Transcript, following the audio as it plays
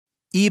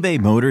eBay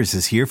Motors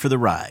is here for the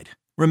ride.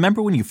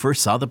 Remember when you first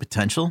saw the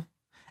potential?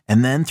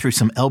 And then through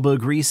some elbow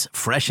grease,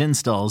 fresh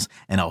installs,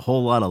 and a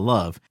whole lot of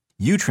love,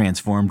 you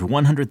transformed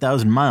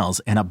 100,000 miles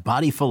and a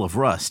body full of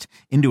rust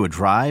into a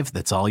drive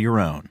that's all your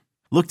own.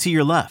 Look to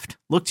your left.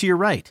 Look to your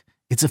right.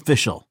 It's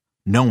official.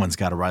 No one's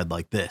got a ride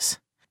like this.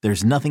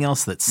 There's nothing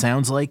else that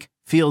sounds like,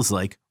 feels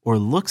like, or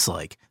looks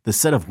like the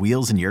set of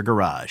wheels in your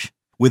garage.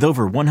 With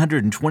over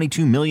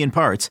 122 million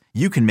parts,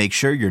 you can make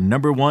sure your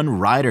number one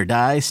ride or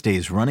die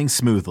stays running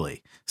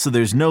smoothly. So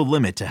there's no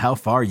limit to how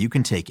far you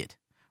can take it.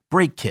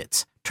 Brake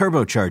kits,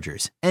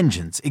 turbochargers,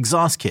 engines,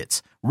 exhaust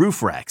kits,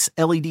 roof racks,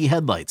 LED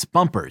headlights,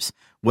 bumpers,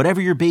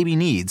 whatever your baby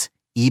needs,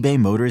 eBay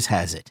Motors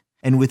has it.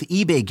 And with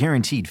eBay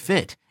Guaranteed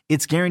Fit,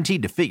 it's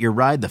guaranteed to fit your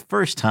ride the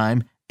first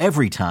time,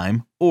 every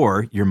time,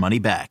 or your money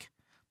back.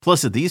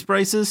 Plus at these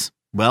prices,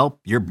 well,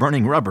 you're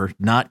burning rubber,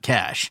 not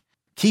cash.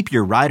 Keep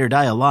your ride or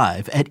die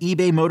alive at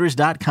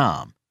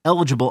ebaymotors.com.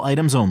 Eligible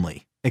items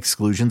only.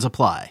 Exclusions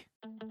apply.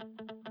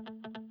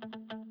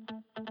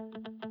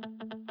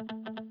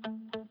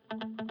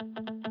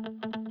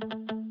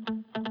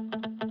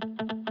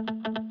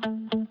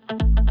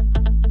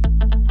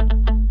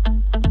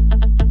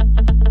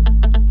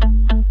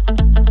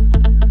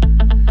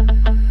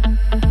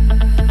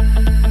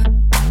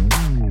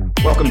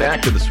 Welcome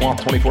back to the Swamp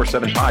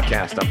 24/7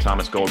 podcast. I'm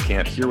Thomas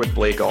Goldkamp here with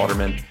Blake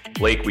Alderman.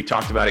 Blake, we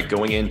talked about it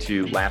going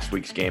into last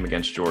week's game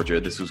against Georgia.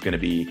 This was going to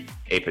be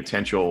a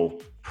potential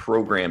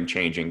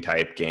program-changing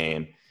type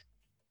game.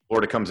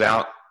 Florida comes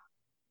out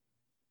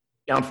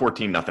down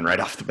 14-0 right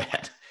off the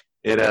bat.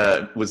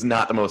 It was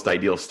not the most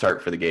ideal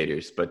start for the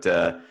Gators. But,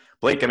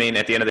 Blake, I mean,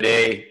 at the end of the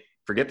day,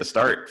 forget the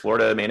start.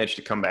 Florida managed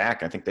to come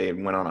back. I think they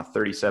went on a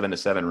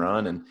 37-7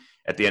 run. And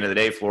at the end of the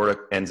day, Florida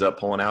ends up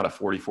pulling out a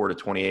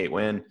 44-28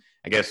 win.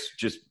 I guess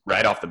just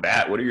right off the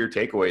bat, what are your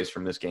takeaways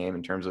from this game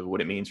in terms of what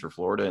it means for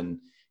Florida and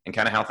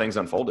kind of how things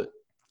unfolded?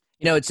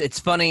 You know, it's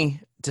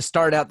funny to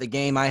start out the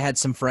game. I had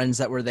some friends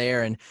that were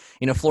there and,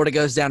 you know, Florida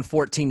goes down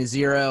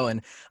 14-0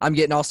 and I'm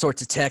getting all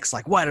sorts of texts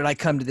like, why did I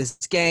come to this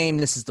game?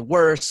 This is the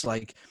worst,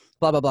 like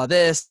blah, blah, blah,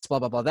 this, blah,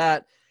 blah, blah,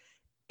 that.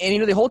 And, you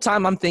know, the whole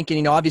time I'm thinking,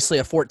 you know, obviously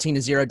a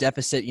 14-0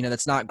 deficit, you know,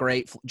 that's not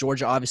great.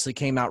 Georgia obviously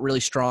came out really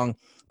strong.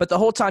 But the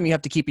whole time you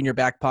have to keep in your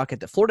back pocket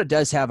that Florida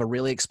does have a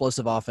really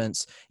explosive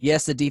offense.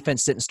 Yes, the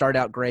defense didn't start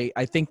out great.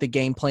 I think the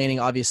game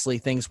planning, obviously,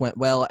 things went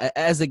well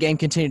as the game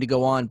continued to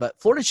go on. But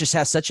Florida just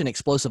has such an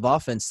explosive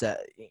offense that,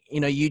 you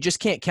know, you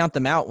just can't count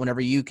them out whenever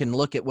you can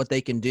look at what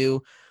they can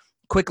do,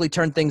 quickly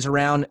turn things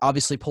around,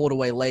 obviously pull it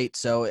away late.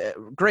 So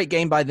great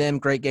game by them,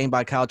 great game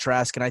by Kyle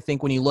Trask. And I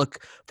think when you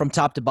look from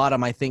top to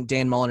bottom, I think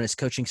Dan Mullen and his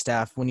coaching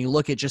staff, when you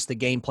look at just the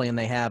game plan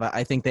they have,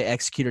 I think they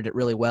executed it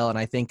really well. And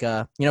I think,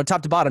 you know,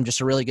 top to bottom,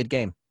 just a really good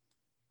game.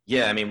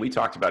 Yeah, I mean, we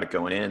talked about it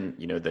going in.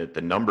 You know,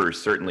 the numbers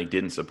certainly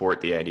didn't support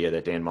the idea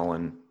that Dan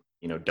Mullen,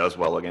 you know, does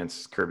well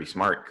against Kirby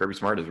Smart. Kirby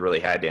Smart has really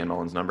had Dan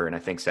Mullen's number, and I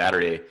think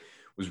Saturday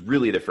was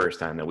really the first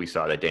time that we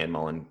saw that Dan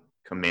Mullen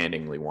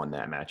commandingly won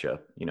that matchup.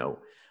 You know,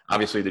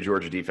 obviously the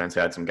Georgia defense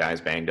had some guys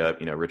banged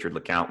up. You know, Richard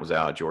LeCounte was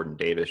out, Jordan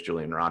Davis,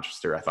 Julian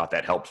Rochester. I thought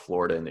that helped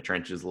Florida in the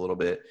trenches a little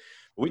bit.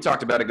 But we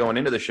talked about it going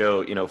into the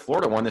show. You know,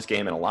 Florida won this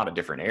game in a lot of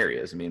different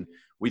areas. I mean,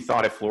 we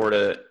thought if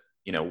Florida –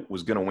 you know,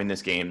 was going to win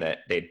this game, that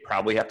they'd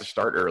probably have to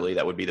start early.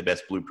 That would be the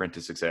best blueprint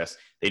to success.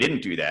 They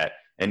didn't do that,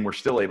 and we're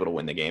still able to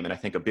win the game. And I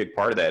think a big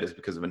part of that is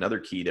because of another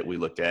key that we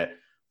looked at.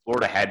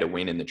 Florida had to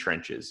win in the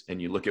trenches.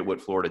 And you look at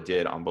what Florida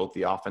did on both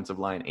the offensive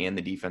line and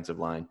the defensive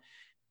line.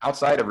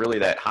 Outside of really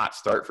that hot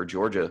start for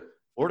Georgia,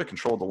 Florida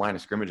controlled the line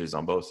of scrimmages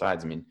on both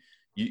sides. I mean,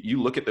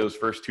 you look at those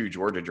first two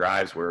Georgia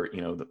drives where, you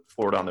know,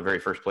 Florida on the very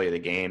first play of the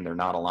game, they're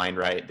not aligned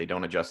right. They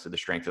don't adjust to the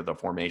strength of the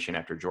formation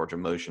after Georgia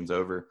motions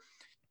over.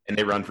 And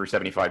they run for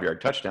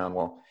 75-yard touchdown.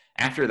 Well,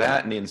 after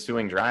that, in the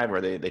ensuing drive where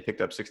they picked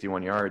up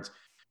 61 yards,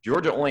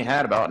 Georgia only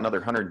had about another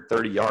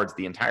 130 yards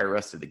the entire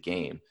rest of the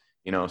game.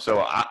 You know,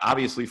 so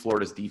obviously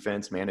Florida's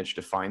defense managed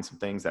to find some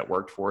things that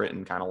worked for it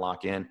and kind of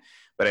lock in.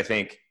 But I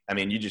think, I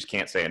mean, you just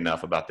can't say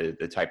enough about the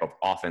type of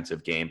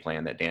offensive game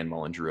plan that Dan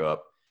Mullen drew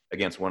up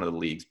against one of the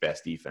league's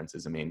best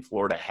defenses. I mean,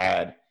 Florida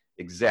had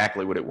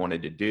exactly what it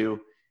wanted to do.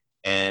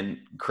 And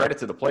credit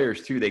to the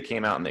players, too. They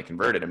came out and they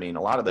converted. I mean,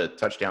 a lot of the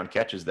touchdown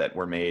catches that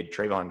were made,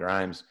 Trayvon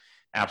Grimes,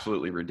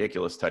 absolutely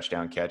ridiculous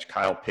touchdown catch.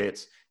 Kyle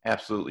Pitts,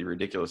 absolutely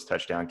ridiculous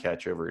touchdown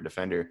catch over a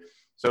defender.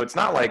 So it's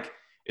not,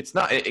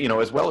 you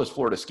know, as well as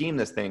Florida schemed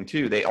this thing,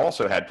 too, they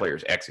also had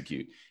players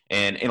execute.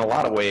 And in a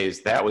lot of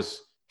ways, that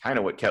was kind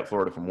of what kept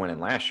Florida from winning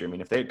last year. I mean,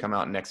 if they had come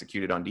out and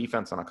executed on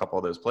defense on a couple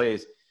of those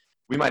plays,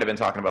 we might have been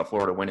talking about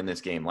Florida winning this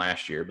game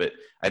last year. But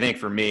I think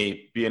for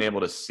me, being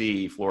able to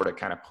see Florida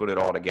kind of put it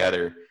all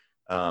together,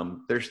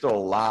 there's still a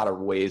lot of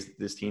ways that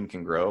this team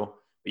can grow,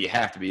 but you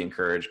have to be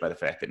encouraged by the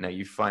fact that now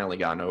you've finally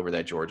gotten over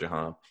that Georgia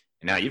hump,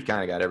 and now you've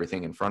kind of got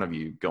everything in front of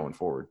you going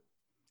forward.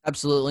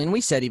 Absolutely. And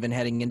we said even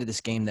heading into this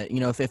game that,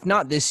 you know, if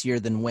not this year,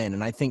 then when?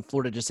 And I think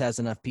Florida just has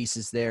enough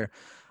pieces there.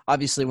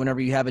 Obviously, whenever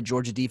you have a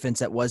Georgia defense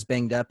that was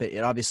banged up,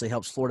 it obviously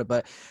helps Florida.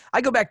 But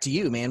I go back to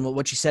you, man,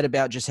 what you said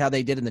about just how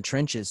they did in the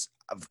trenches.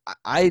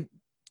 I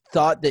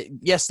thought that,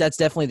 yes, that's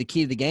definitely the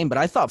key to the game, but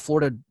I thought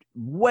Florida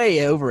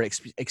way over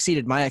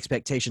exceeded my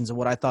expectations of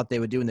what I thought they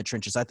would do in the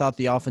trenches. I thought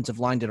the offensive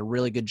line did a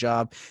really good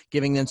job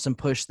giving them some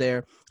push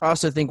there. I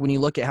also think when you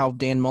look at how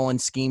Dan Mullen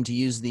schemed to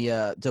use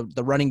the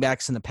running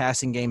backs in the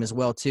passing game as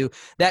well too,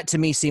 that to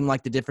me seemed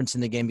like the difference in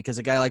the game, because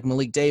a guy like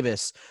Malik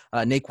Davis,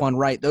 Naquan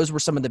Wright, those were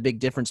some of the big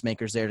difference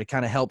makers there to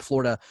kind of help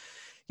Florida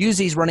use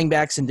these running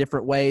backs in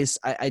different ways.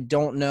 I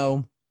don't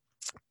know.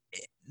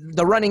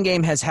 The running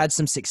game has had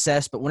some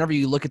success, but whenever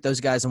you look at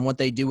those guys and what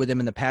they do with them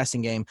in the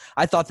passing game,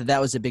 I thought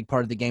that was a big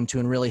part of the game too,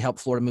 and really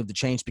helped Florida move the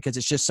chains, because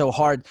it's just so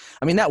hard.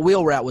 I mean, that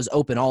wheel route was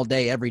open all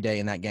day, every day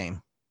in that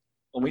game.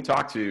 When we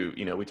talked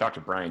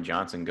to Brian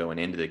Johnson going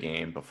into the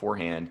game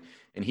beforehand,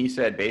 and he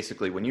said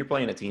basically when you're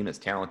playing a team as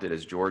talented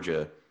as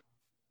Georgia,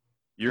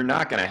 you're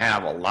not going to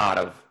have a lot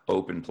of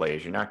open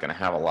plays. You're not going to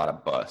have a lot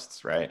of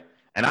busts, right?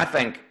 And I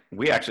think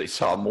we actually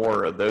saw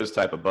more of those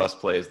type of bust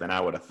plays than I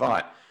would have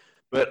thought.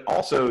 But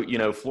also,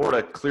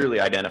 Florida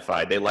clearly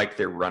identified they liked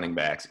their running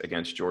backs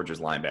against Georgia's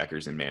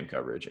linebackers in man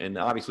coverage. And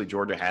obviously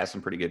Georgia has some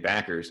pretty good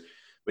backers,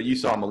 but you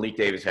saw Malik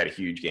Davis had a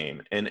huge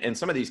game. And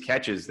some of these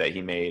catches that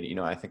he made,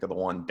 I think of the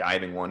one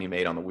diving one he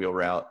made on the wheel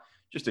route,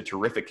 just a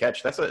terrific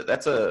catch. That's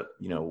a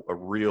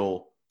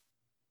real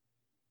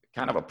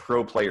kind of a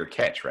pro player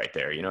catch right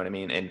there. You know what I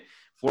mean? And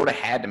Florida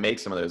had to make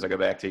some of those. I go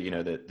back to,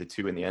 the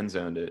two in the end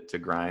zone to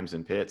Grimes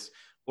and Pitts.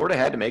 Florida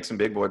had to make some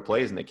big boy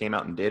plays, and they came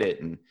out and did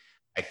it. And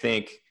I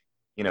think,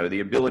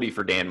 the ability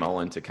for Dan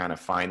Mullen to kind of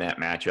find that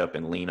matchup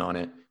and lean on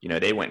it,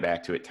 they went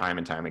back to it time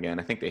and time again.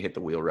 I think they hit the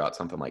wheel route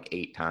something like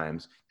 8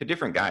 times to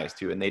different guys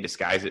too, and they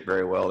disguise it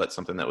very well. That's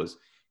something that was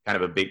kind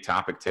of a big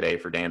topic today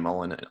for Dan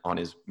Mullen on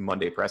his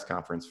Monday press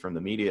conference from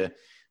the media,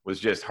 was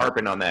just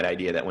harping on that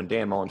idea that when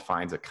Dan Mullen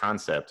finds a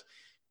concept,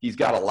 he's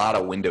got a lot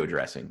of window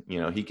dressing.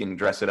 He can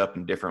dress it up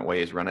in different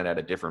ways, run it out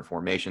of different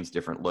formations,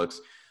 different looks.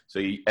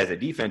 So as a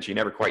defense, you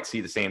never quite see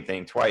the same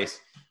thing twice.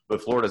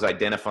 But Florida's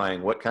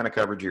identifying what kind of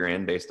coverage you're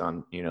in based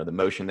on, the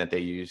motion that they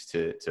use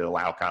to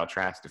allow Kyle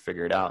Trask to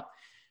figure it out.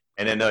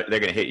 And then they're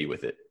going to hit you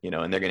with it,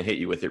 and they're going to hit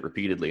you with it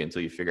repeatedly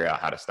until you figure out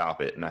how to stop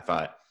it. And I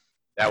thought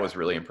that was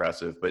really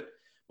impressive. But,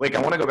 Blake,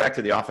 I want to go back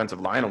to the offensive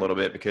line a little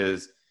bit,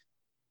 because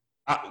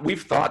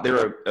we've thought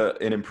they're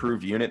an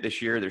improved unit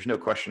this year. There's no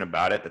question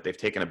about it that they've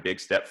taken a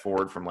big step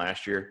forward from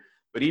last year.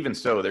 But even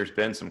so, there's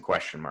been some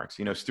question marks.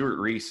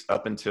 Stuart Reese,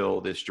 up until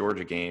this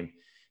Georgia game,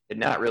 had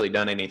not really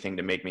done anything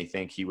to make me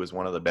think he was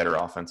one of the better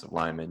offensive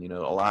linemen. A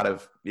lot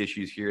of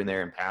issues here and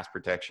there in pass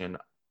protection.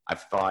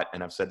 I've thought,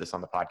 and I've said this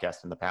on the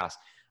podcast in the past,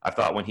 I've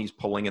thought when he's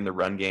pulling in the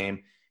run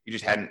game, he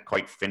just hadn't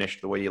quite finished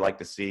the way you like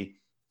to see.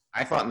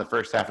 I thought in the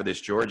first half of this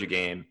Georgia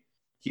game,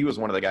 he was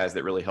one of the guys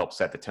that really helped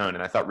set the tone.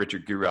 And I thought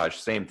Richard Gurage,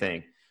 same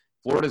thing.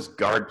 Florida's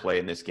guard play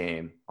in this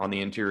game on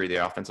the interior of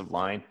the offensive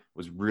line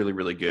was really,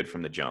 really good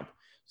from the jump.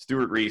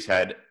 Stuart Reese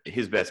had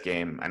his best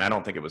game, and I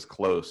don't think it was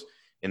close,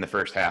 in the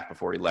first half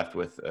before he left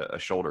with a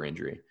shoulder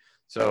injury.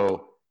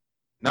 So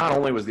not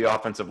only was the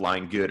offensive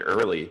line good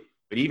early,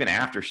 but even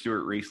after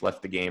Stuart Reese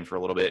left the game for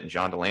a little bit and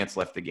John DeLance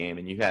left the game,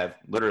 and you have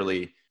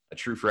literally a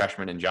true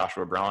freshman in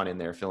Joshua Braun in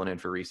there filling in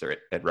for Reese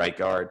at right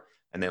guard,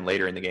 and then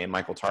later in the game,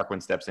 Michael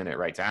Tarquin steps in at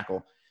right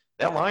tackle,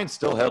 that line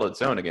still held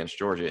its own against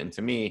Georgia. And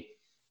to me,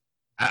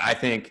 I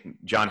think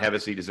John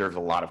Hevesy deserves a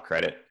lot of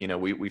credit.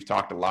 We've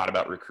talked a lot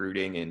about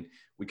recruiting, and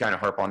we kind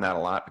of harp on that a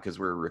lot because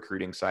we're a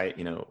recruiting site.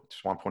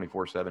 Swamp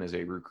 24/7 is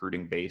a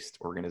recruiting-based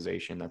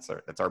organization. That's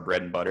our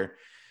bread and butter.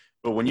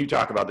 But when you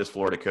talk about this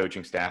Florida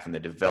coaching staff and the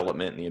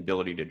development and the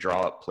ability to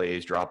draw up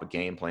plays, draw up a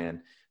game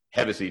plan,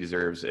 Hevesy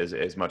deserves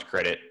as much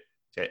credit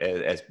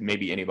as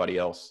maybe anybody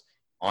else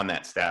on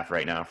that staff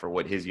right now for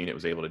what his unit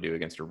was able to do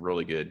against a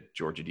really good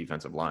Georgia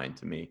defensive line,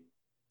 to me.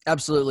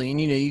 Absolutely.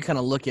 And, you kind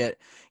of look at,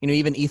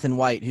 even Ethan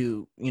White,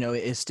 who,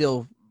 is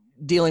still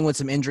dealing with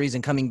some injuries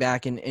and coming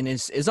back and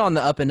is on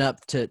the up and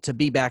up to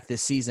be back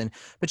this season.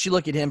 But you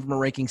look at him from a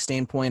ranking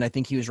standpoint, I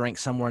think he was ranked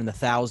somewhere in the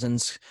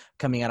thousands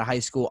coming out of high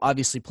school,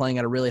 obviously playing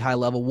at a really high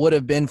level,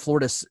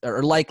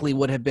 likely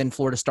would have been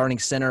Florida starting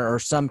center, or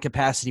some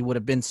capacity would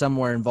have been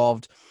somewhere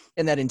involved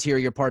in that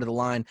interior part of the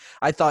line.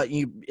 I thought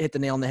you hit the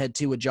nail on the head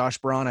too with Josh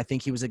Braun. I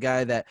think he was a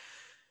guy that,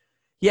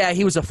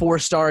 he was a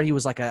 4-star. He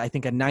was like I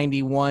think a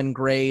 91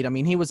 grade. I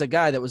mean, he was a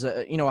guy that was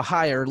a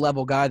higher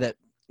level guy that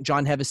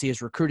John Hevesy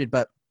has recruited,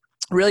 but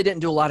really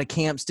didn't do a lot of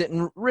camps,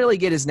 didn't really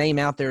get his name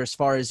out there as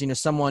far as,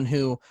 someone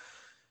who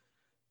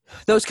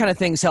those kind of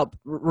things help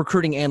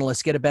recruiting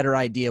analysts get a better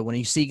idea when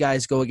you see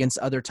guys go against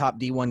other top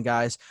D1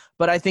 guys.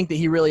 But I think that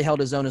he really held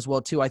his own as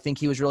well, too. I think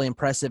he was really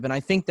impressive. And I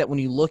think that when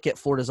you look at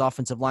Florida's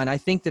offensive line, I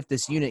think that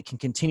this unit can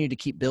continue to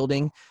keep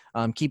building,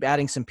 keep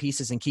adding some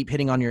pieces, and keep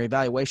hitting on your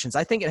evaluations.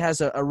 I think it has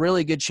a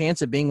really good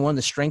chance of being one of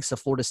the strengths of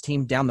Florida's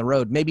team down the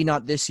road. Maybe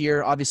not this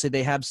year. Obviously,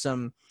 they have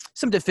some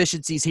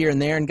deficiencies here and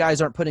there, and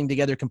guys aren't putting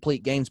together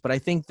complete games. But I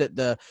think that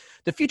the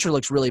future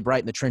looks really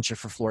bright in the trenches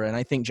for Florida. And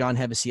I think John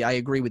Hevesy, I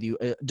agree with you,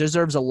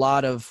 deserves a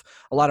lot of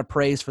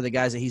praise for the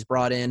guys that he's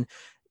brought in.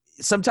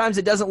 Sometimes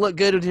it doesn't look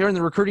good here in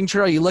the recruiting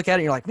trail. You look at it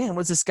and you're like, man,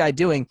 what's this guy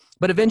doing?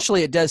 But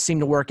eventually it does seem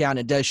to work out, and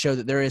it does show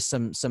that there is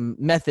some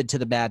method to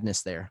the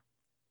madness there.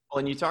 Well,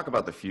 and you talk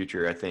about the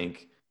future. I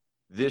think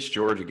this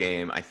Georgia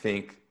game,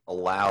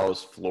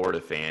 allows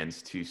Florida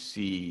fans to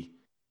see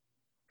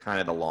kind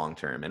of the long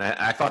term. And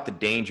I thought the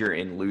danger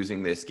in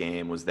losing this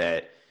game was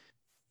that,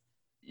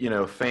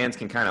 fans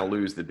can kind of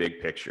lose the big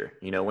picture.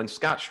 When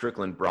Scott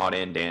Strickland brought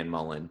in Dan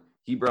Mullen,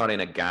 he brought in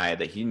a guy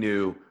that he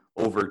knew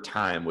over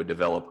time would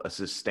develop a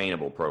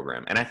sustainable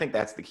program. And I think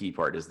that's the key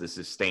part, is the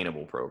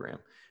sustainable program,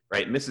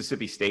 right?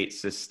 Mississippi State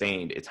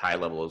sustained its high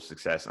level of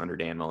success under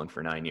Dan Mullen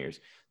for 9 years.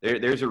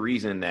 There's a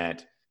reason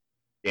that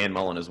Dan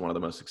Mullen is one of the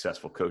most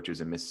successful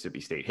coaches in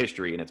Mississippi State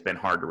history, and it's been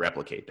hard to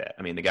replicate that.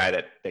 I mean, the guy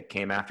that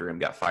came after him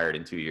got fired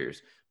in 2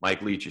 years.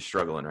 Mike Leach is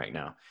struggling right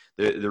now.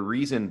 The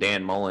reason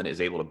Dan Mullen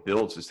is able to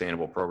build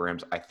sustainable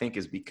programs, I think,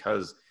 is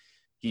because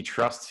he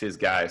trusts his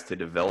guys to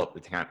develop the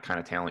kind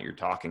of talent you're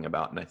talking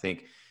about. And I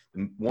think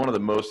one of the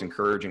most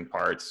encouraging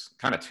parts,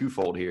 kind of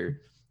twofold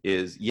here,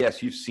 is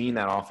yes, you've seen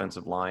that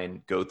offensive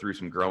line go through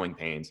some growing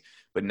pains,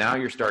 but now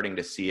you're starting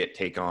to see it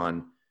take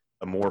on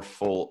a more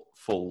full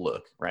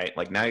look, right?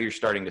 Like now you're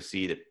starting to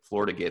see that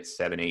Florida gets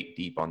 7-8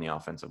 deep on the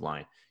offensive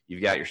line.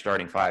 You've got your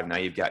starting five. Now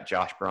you've got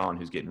Josh Braun,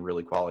 who's getting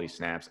really quality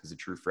snaps as a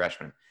true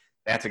freshman.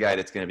 That's a guy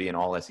that's going to be an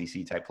all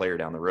SEC type player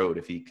down the road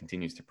if he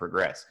continues to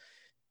progress.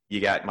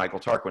 You got Michael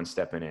Tarquin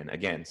stepping in.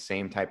 Again,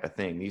 same type of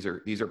thing. These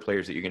are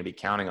players that you're going to be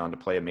counting on to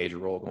play a major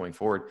role going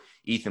forward.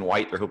 Ethan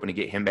White, they're hoping to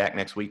get him back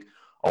next week.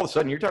 All of a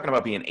sudden, you're talking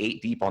about being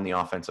 8 deep on the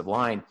offensive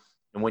line.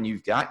 And when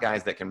you've got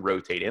guys that can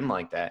rotate in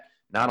like that,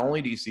 not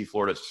only do you see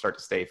Florida start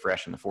to stay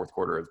fresh in the fourth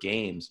quarter of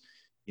games,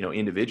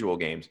 individual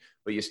games,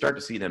 but you start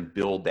to see them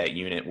build that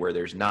unit where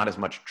there's not as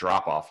much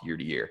drop-off year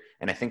to year.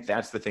 And I think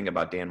that's the thing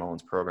about Dan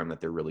Mullen's program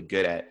that they're really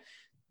good at.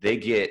 They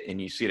get,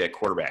 and you see it at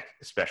quarterback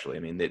especially,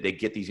 I mean, they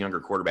get these younger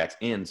quarterbacks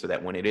in so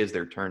that when it is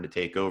their turn to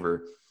take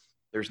over,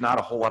 there's not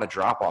a whole lot of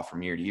drop-off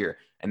from year to year.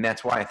 And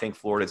that's why I think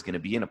Florida is going to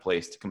be in a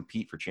place to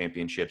compete for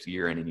championships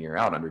year in and year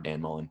out under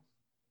Dan Mullen.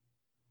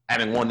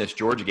 Having won this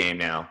Georgia game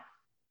now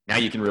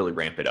you can really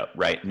ramp it up,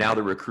 right? Now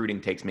the recruiting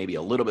takes maybe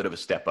a little bit of a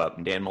step up,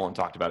 and Dan Mullen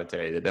talked about it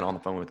today. They've been on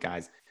the phone with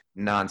guys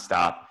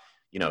nonstop,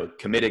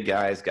 committed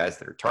guys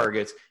that are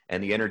targets,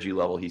 and the energy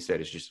level, he said,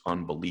 is just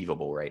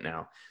unbelievable right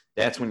now.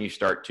 That's when you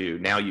start to,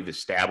 now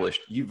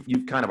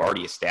you've kind of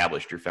already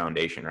established your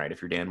foundation, right?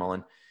 If you're Dan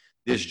Mullen,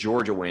 this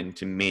Georgia win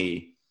to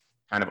me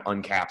kind of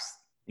uncaps,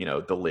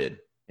 the lid.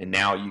 And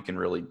now you can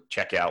really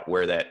check out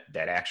where that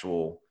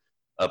actual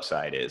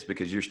upside is,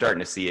 because you're starting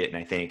to see it. And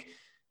I think,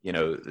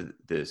 the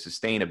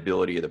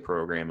sustainability of the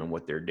program and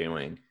what they're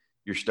doing,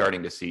 you're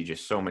starting to see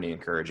just so many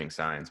encouraging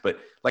signs. But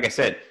like I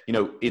said,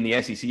 in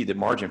the SEC, the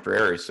margin for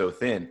error is so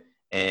thin.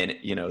 And,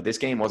 this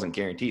game wasn't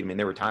guaranteed. I mean,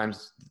 there were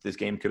times this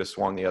game could have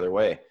swung the other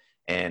way.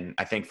 And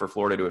I think for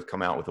Florida to have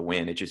come out with a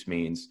win, it just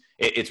means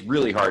it's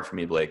really hard for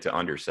me, Blake, to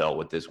undersell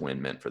what this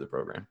win meant for the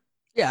program.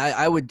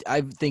 Yeah,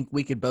 I think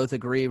we could both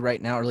agree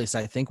right now, or at least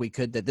I think we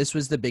could, that this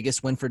was the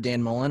biggest win for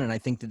Dan Mullen. And I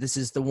think that this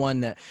is the one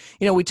that,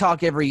 we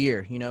talk every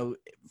year,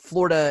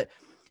 Florida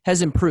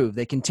has improved.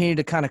 They continue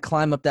to kind of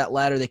climb up that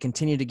ladder. They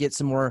continue to get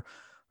some more,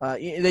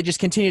 they just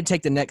continue to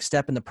take the next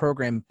step in the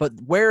program. But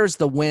where's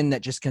the win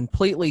that just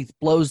completely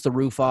blows the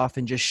roof off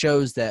and just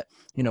shows that,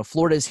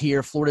 Florida's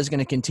here. Florida's going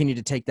to continue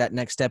to take that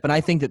next step. And I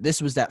think that this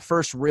was that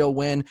first real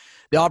win.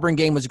 The Auburn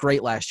game was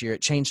great last year.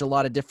 It changed a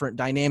lot of different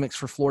dynamics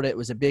for Florida. It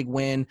was a big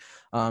win.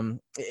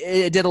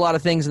 It did a lot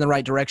of things in the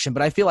right direction.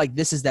 But I feel like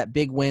this is that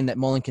big win that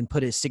Mullen can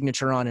put his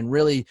signature on and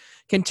really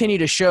continue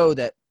to show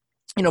that,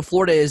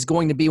 Florida is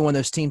going to be one of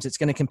those teams that's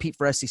going to compete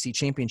for SEC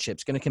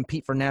championships, going to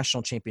compete for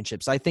national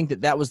championships. I think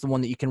that was the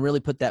one that you can really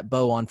put that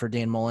bow on for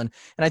Dan Mullen.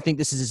 And I think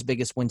this is his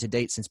biggest win to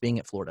date since being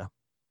at Florida.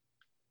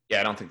 Yeah,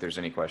 I don't think there's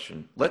any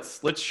question.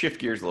 Let's shift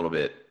gears a little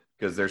bit,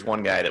 because there's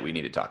one guy that we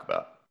need to talk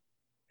about.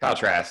 Kyle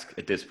Trask,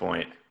 at this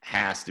point,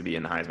 has to be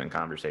in the Heisman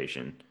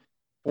conversation.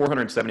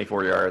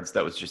 474 yards.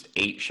 That was just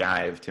 8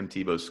 shy of Tim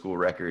Tebow's school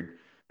record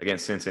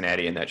against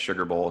Cincinnati in that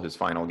Sugar Bowl, his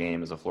final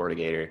game as a Florida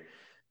Gator.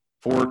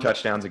 4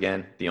 touchdowns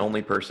again, the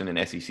only person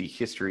in SEC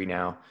history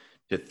now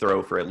to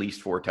throw for at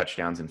least 4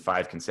 touchdowns in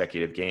 5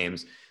 consecutive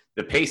games.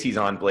 The pace he's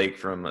on, Blake,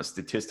 from a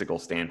statistical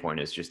standpoint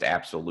is just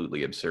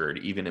absolutely absurd,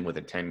 even with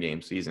a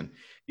 10-game season.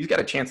 He's got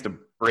a chance to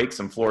break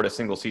some Florida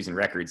single-season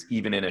records,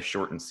 even in a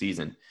shortened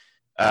season.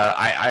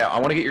 I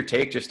want to get your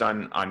take just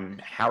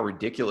on how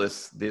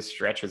ridiculous this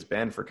stretch has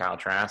been for Kyle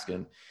Trask.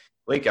 And,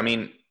 Blake, I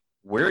mean,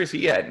 where is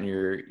he at in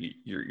your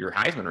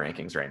Heisman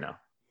rankings right now?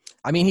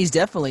 I mean, he's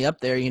definitely up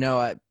there.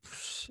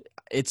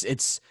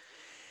 It's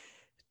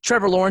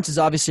Trevor Lawrence is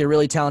obviously a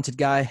really talented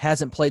guy,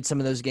 hasn't played some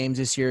of those games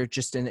this year,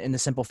 just in the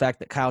simple fact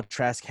that Kyle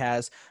Trask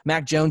has.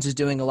 Mac Jones is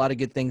doing a lot of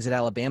good things at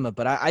Alabama,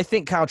 but I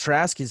think Kyle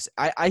Trask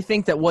I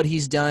think that what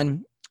he's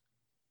done,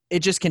 it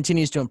just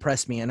continues to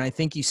impress me. And I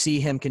think you see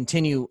him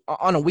continue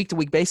on a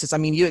week-to-week basis. I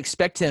mean, you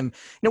expect him,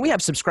 we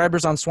have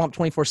subscribers on Swamp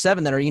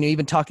 24/7 that are,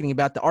 even talking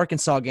about the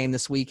Arkansas game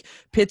this week,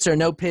 Pitts or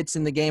no Pitts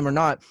in the game or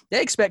not.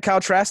 They expect Kyle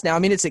Trask now. I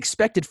mean, it's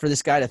expected for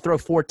this guy to throw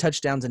 4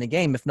 touchdowns in a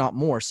game, if not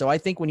more. So I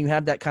think when you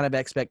have that kind of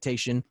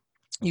expectation,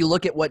 You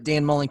look at what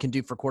Dan Mullen can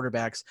do for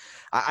quarterbacks.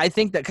 I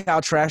think that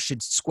Kyle Trask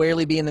should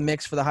squarely be in the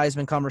mix for the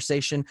Heisman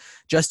conversation.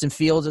 Justin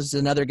Fields is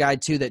another guy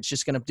too that's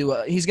just going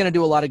to he's going to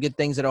do a lot of good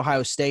things at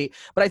Ohio State.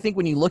 But I think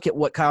when you look at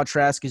what Kyle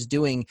Trask is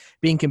doing,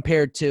 being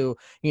compared to,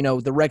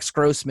 the Rex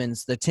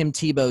Grossmans, the Tim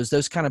Tebows,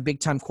 those kind of big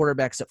time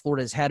quarterbacks that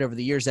Florida has had over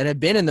the years that have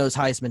been in those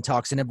Heisman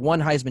talks and have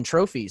won Heisman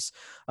trophies.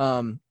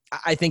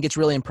 I think it's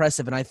really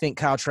impressive, and I think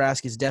Kyle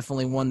Trask is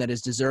definitely one that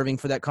is deserving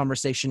for that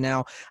conversation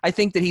now. I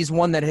think that he's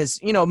one that has,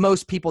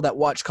 most people that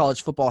watch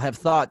college football have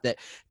thought that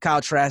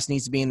Kyle Trask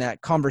needs to be in that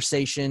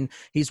conversation.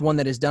 He's one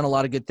that has done a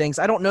lot of good things.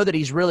 I don't know that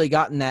he's really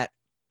gotten that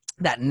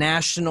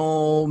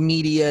national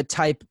media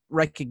type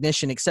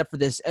recognition except for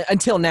this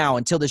until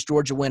this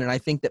Georgia win. And I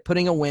think that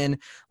putting a win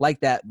like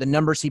that, the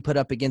numbers he put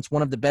up against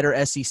one of the better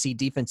SEC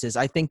defenses,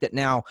 I think that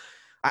now –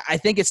 I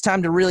think it's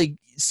time to really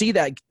see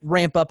that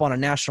ramp up on a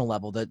national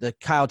level, the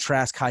Kyle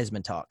Trask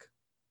Heisman talk.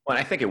 Well,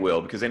 I think it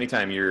will, because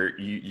anytime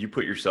you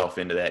put yourself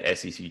into that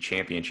SEC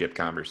championship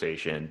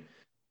conversation,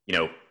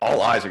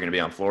 all eyes are going to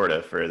be on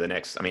Florida for the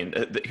next. I mean,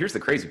 here's the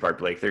crazy part,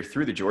 Blake. They're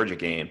through the Georgia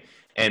game,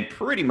 and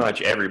pretty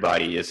much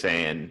everybody is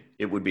saying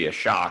it would be a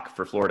shock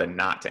for Florida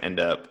not to end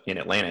up in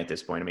Atlanta at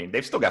this point. I mean,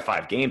 they've still got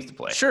 5 games to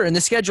play. Sure, and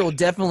the schedule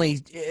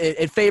definitely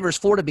it favors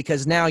Florida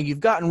because now you've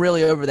gotten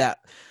really over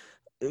that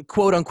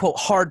quote unquote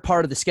hard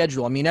part of the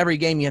schedule. I mean, every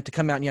game you have to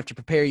come out and you have to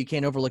prepare. You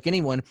can't overlook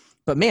anyone.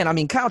 But man, I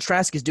mean, Kyle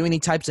Trask is doing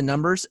these types of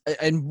numbers,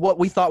 and what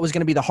we thought was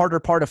going to be the harder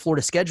part of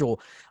Florida's schedule,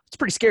 it's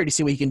pretty scary to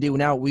see what he can do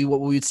now.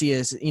 What we would see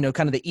as,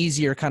 kind of the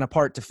easier kind of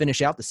part to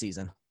finish out the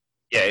season.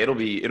 Yeah, it'll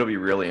be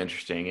really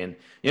interesting. And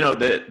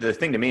the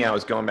thing to me, I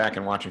was going back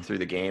and watching through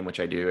the game,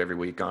 which I do every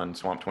week on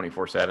Swamp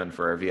 24/7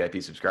 for our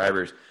VIP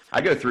subscribers.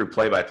 I go through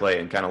play by play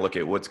and kind of look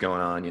at what's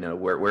going on.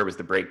 Where was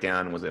the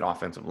breakdown? Was it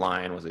offensive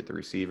line? Was it the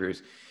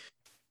receivers?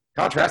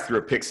 Kyle Trask threw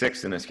a pick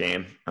 6 in this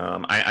game.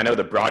 I know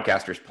the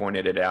broadcasters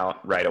pointed it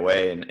out right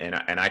away, and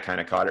I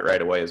kind of caught it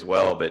right away as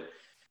well. But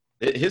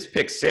his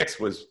pick 6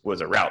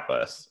 was a route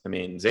bust. I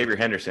mean, Xavier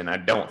Henderson, I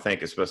don't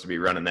think is supposed to be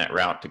running that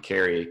route to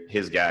carry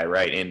his guy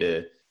right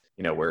into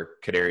where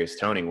Kadarius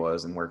Toney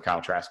was and where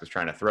Kyle Trask was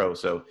trying to throw.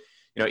 So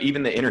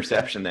even the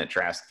interception that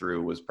Trask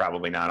threw was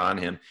probably not on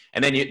him.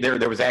 And then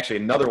there was actually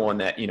another one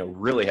that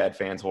really had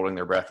fans holding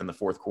their breath in the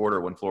fourth quarter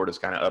when Florida's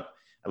kind of up.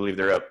 I believe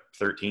they're up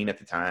 13 at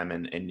the time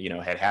and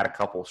had a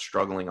couple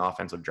struggling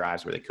offensive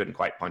drives where they couldn't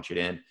quite punch it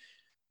in.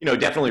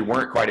 Definitely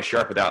weren't quite as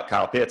sharp without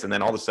Kyle Pitts. And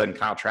then all of a sudden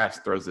Kyle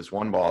Trask throws this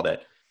one ball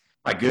that,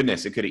 my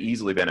goodness, it could have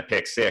easily been a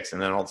pick 6.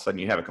 And then all of a sudden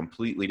you have a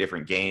completely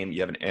different game.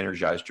 You have an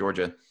energized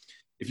Georgia.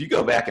 If you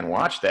go back and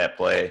watch that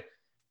play,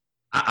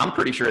 I'm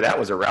pretty sure that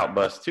was a route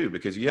bust too,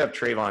 because you have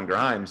Trayvon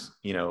Grimes.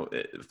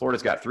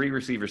 Florida's got 3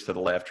 receivers to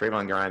the left.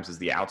 Trayvon Grimes is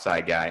the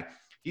outside guy.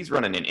 He's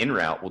running an in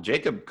route. Well,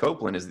 Jacob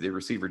Copeland is the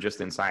receiver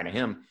just inside of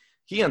him.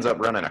 He ends up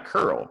running a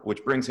curl,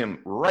 which brings him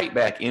right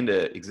back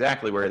into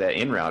exactly where that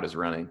in route is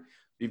running.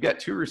 You've got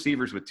 2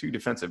 receivers with 2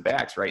 defensive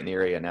backs right in the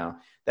area now.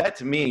 That,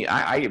 to me,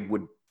 I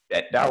would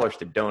bet dollars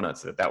to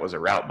donuts that was a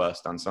route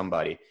bust on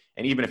somebody.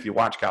 And even if you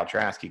watch Kyle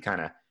Trask, he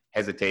kind of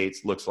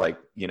hesitates, looks like,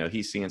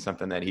 he's seeing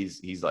something that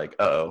he's like,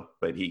 uh-oh,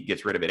 but he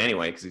gets rid of it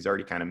anyway because he's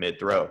already kind of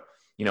mid-throw.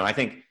 I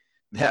think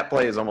that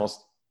play is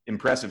almost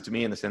impressive to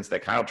me in the sense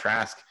that Kyle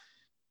Trask,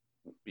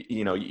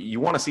 you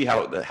want to see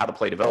how the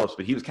play develops,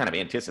 but he was kind of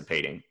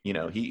anticipating.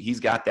 He's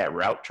got that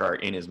route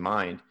chart in his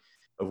mind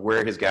of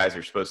where his guys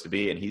are supposed to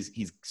be, and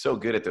he's so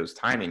good at those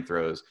timing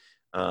throws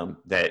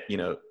that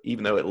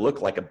even though it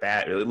looked like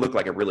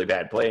a really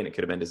bad play and it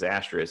could have been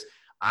disastrous,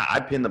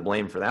 I pin the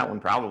blame for that one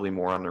probably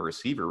more on the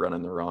receiver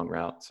running the wrong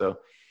route. So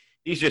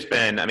he's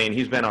been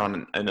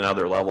on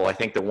another level. I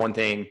think the one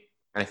thing,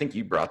 and I think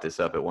you brought this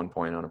up at one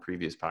point on a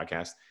previous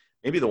podcast,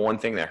 maybe the one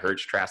thing that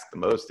hurts Trask the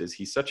most is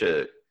he's such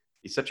a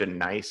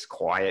nice,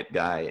 quiet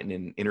guy in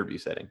an interview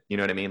setting. You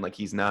know what I mean? Like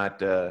he's not,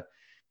 and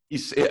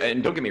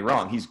don't get me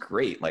wrong, he's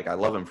great. Like I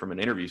love him from an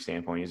interview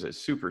standpoint. He's a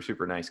super,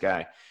 super nice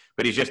guy,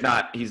 but he's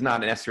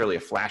not necessarily a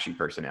flashy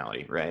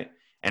personality. Right.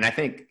 And I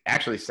think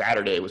actually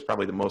Saturday was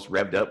probably the most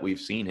revved up we've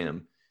seen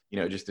him,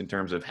 just in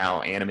terms of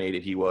how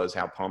animated he was,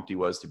 how pumped he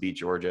was to beat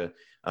Georgia.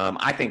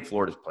 I think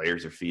Florida's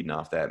players are feeding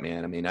off that,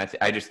 man. I mean,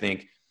 I just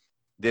think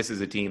this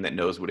is a team that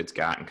knows what it's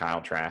got in Kyle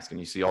Trask, and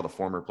you see all the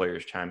former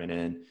players chiming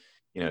in,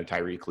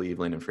 Tyree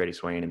Cleveland and Freddie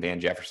Swain and Van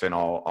Jefferson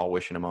all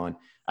wishing him on.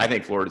 I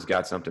think Florida's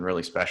got something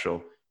really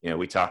special.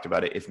 We talked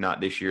about it, if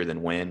not this year,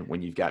 then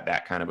when you've got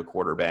that kind of a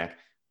quarterback,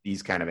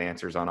 these kind of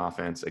answers on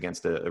offense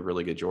against a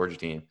really good Georgia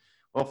team.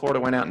 Well, Florida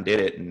went out and did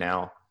it, and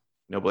now,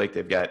 Blake,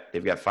 they've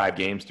got 5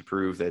 games to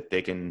prove that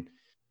they can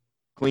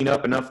clean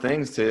up enough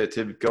things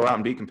to go out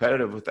and be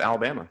competitive with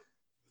Alabama.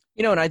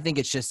 And I think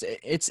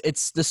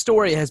it's the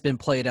story has been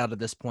played out at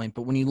this point.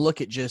 But when you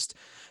look at just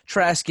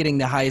Trask getting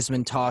the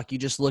Heisman talk, you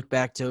just look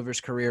back to over his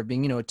career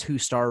being, a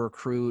 2-star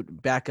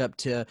recruit, back up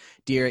to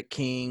Derek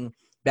King,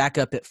 back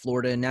up at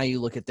Florida, and now you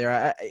look at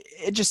there.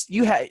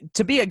 You had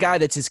to be a guy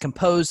that's as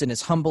composed and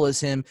as humble as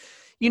him.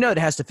 it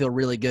has to feel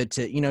really good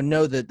to,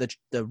 know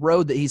the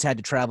road that he's had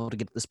to travel to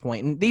get to this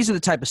point. And these are the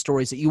type of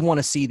stories that you want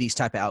to see, these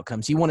type of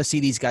outcomes. You want to see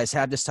these guys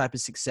have this type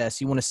of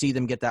success. You want to see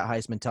them get that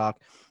Heisman talk.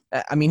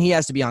 I mean, he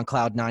has to be on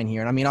cloud 9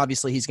 here. And I mean,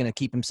 obviously he's going to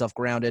keep himself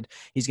grounded.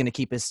 He's going to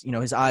keep his,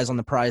 his eyes on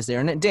the prize there.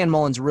 And Dan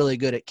Mullen's really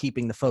good at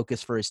keeping the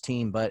focus for his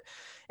team, but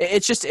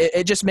it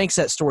just makes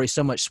that story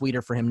so much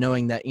sweeter for him,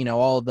 knowing that,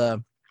 all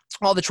the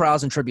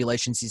trials and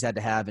tribulations he's had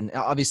to have. And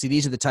obviously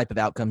these are the type of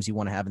outcomes you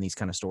want to have in these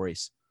kind of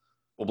stories.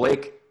 Well,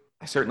 Blake,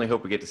 I certainly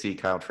hope we get to see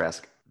Kyle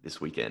Trask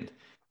this weekend.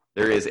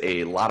 There is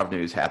a lot of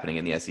news happening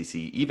in the SEC,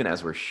 even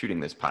as we're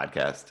shooting this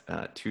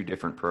podcast. 2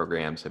 different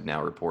programs have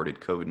now reported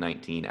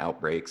COVID-19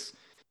 outbreaks.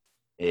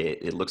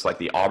 It looks like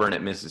the Auburn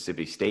at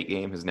Mississippi State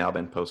game has now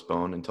been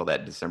postponed until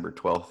that December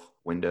 12th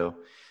window.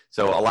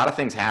 So a lot of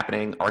things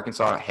happening.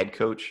 Arkansas head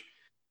coach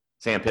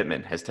Sam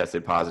Pittman has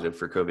tested positive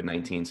for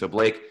COVID-19. So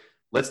Blake,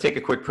 let's take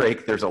a quick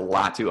break. There's a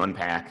lot to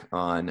unpack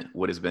on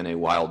what has been a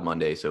wild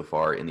Monday so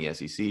far in the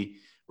SEC.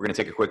 We're going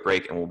to take a quick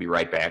break, and we'll be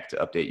right back to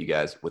update you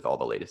guys with all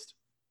the latest.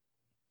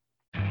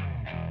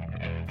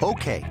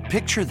 Okay,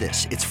 picture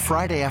this. It's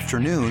Friday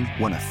afternoon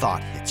when a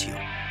thought hits you.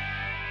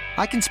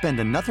 I can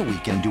spend another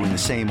weekend doing the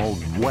same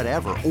old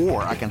whatever,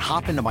 or I can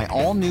hop into my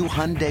all-new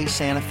Hyundai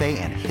Santa Fe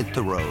and hit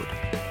the road.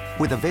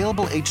 With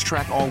available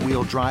H-Track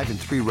all-wheel drive and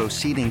 3-row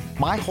seating,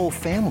 my whole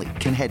family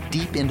can head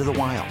deep into the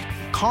wild.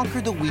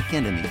 Conquer the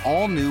weekend in the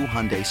all-new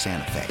Hyundai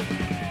Santa Fe.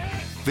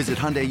 Visit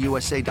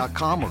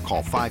HyundaiUSA.com or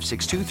call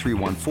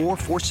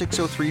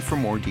 562-314-4603 for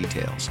more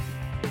details.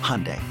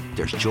 Hyundai,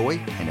 there's joy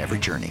in every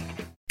journey.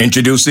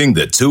 Introducing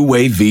the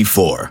Two-Way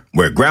V4,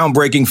 where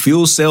groundbreaking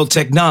fuel cell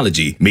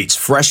technology meets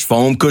fresh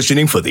foam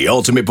cushioning for the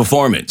ultimate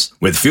performance.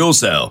 With Fuel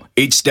Cell,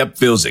 each step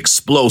feels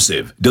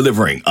explosive,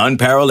 delivering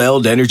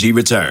unparalleled energy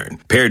return.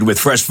 Paired with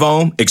fresh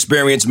foam,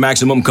 experience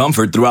maximum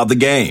comfort throughout the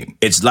game.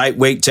 Its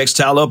lightweight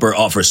textile upper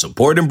offers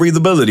support and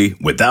breathability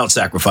without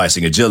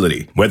sacrificing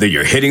agility. Whether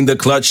you're hitting the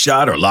clutch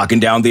shot or locking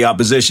down the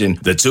opposition,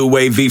 the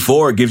Two-Way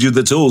V4 gives you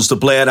the tools to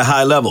play at a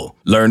high level.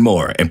 Learn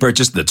more and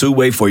purchase the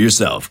Two-Way for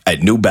yourself at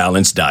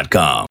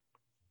newbalance.com.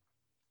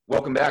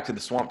 Welcome back to the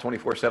Swamp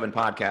 24/7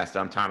 podcast.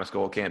 I'm Thomas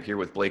Goldkamp here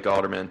with Blake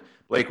Alderman.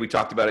 Blake, we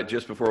talked about it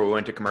just before we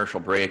went to commercial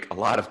break. A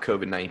lot of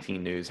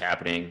COVID-19 news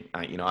happening.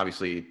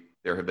 Obviously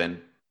there have been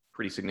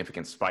pretty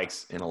significant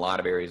spikes in a lot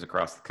of areas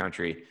across the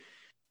country.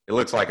 It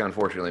looks like,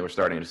 unfortunately, we're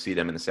starting to see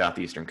them in the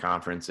Southeastern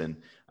Conference. And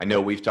I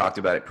know we've talked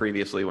about it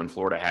previously when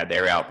Florida had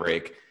their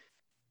outbreak.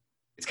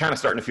 It's kind of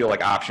starting to feel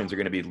like options are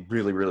going to be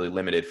really, really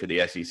limited for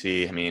the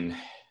SEC. I mean,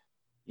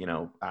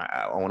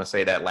 I want to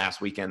say that last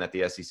weekend that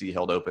the SEC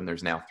held open,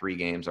 there's now 3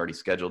 games already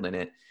scheduled in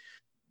it.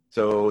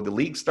 So the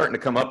league's starting to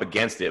come up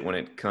against it when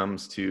it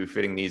comes to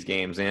fitting these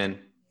games in.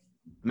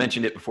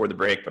 Mentioned it before the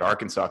break, but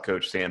Arkansas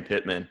coach Sam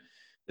Pittman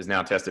is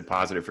now tested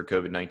positive for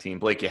COVID-19.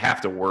 Blake, you have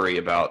to worry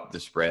about the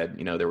spread.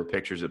 There were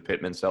pictures of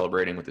Pittman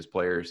celebrating with his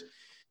players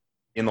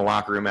in the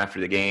locker room after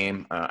the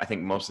game. I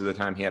think most of the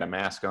time he had a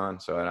mask on,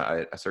 so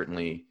I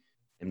certainly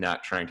am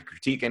not trying to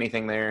critique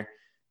anything there.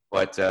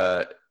 But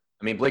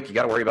Blake, you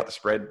got to worry about the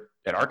spread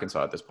at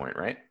Arkansas at this point,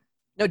 right?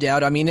 No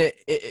doubt. I mean,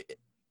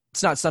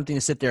 it's not something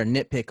to sit there and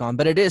nitpick on,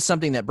 but it is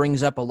something that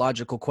brings up a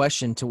logical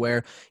question to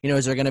where,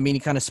 is there going to be any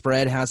kind of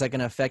spread? How's that going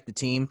to affect the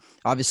team?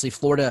 Obviously,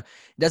 Florida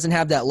doesn't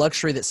have that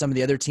luxury that some of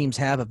the other teams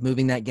have of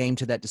moving that game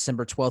to that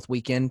December 12th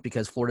weekend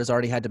because Florida's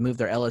already had to move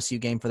their LSU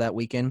game for that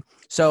weekend.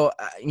 So,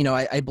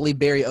 I believe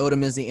Barry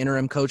Odom is the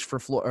interim coach for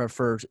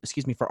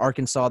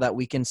Arkansas that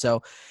weekend.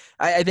 So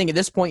I think at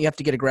this point you have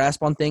to get a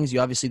grasp on things.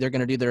 They're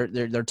going to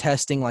do their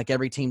testing like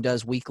every team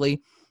does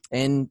weekly.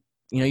 And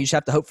you just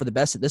have to hope for the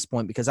best at this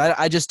point because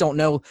I just don't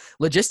know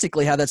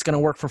logistically how that's going to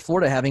work for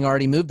Florida having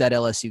already moved that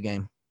LSU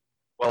game.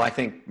 Well, I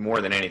think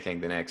more than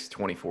anything, the next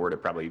 24 to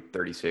probably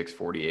 36,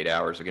 48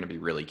 hours are going to be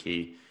really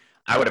key.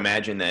 I would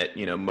imagine that,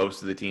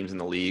 most of the teams in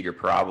the league are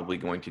probably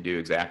going to do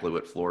exactly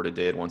what Florida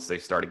did once they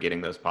started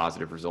getting those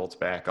positive results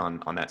back on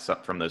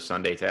that from those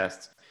Sunday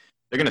tests.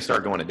 They're going to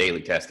start going to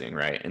daily testing,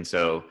 right? And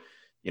so,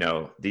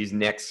 these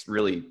next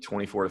really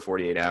 24 to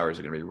 48 hours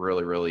are going to be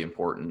really, really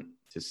important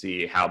to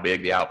see how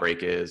big the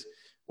outbreak is,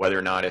 whether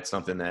or not it's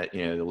something that,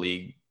 the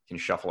league can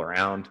shuffle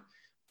around.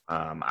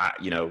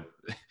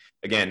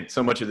 Again,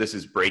 so much of this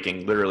is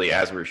breaking literally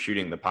as we're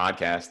shooting the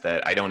podcast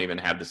that I don't even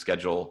have the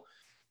schedule.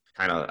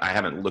 I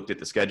haven't looked at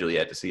the schedule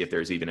yet to see if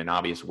there's even an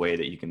obvious way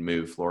that you can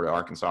move Florida,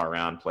 Arkansas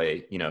around,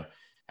 play,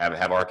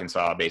 have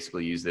Arkansas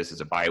basically use this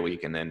as a bye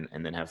week and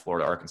then have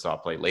Florida, Arkansas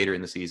play later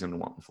in the season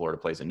when Florida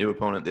plays a new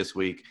opponent this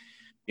week.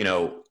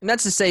 And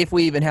that's to say if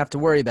we even have to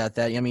worry about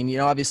that.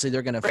 Obviously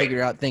they're going to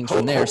figure out things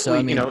from there. So,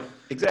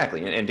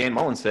 exactly. And Dan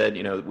Mullen said,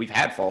 we've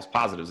had false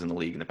positives in the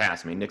league in the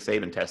past. Nick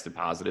Saban tested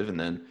positive and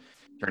then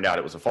turned out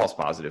it was a false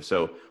positive.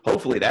 So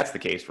hopefully that's the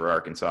case for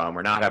Arkansas and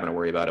we're not having to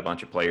worry about a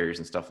bunch of players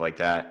and stuff like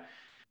that.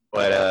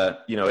 But,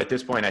 at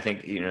this point, I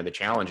think, the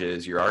challenge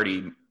is you're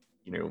already,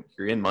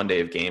 you're in Monday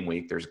of game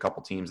week. There's a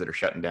couple teams that are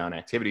shutting down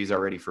activities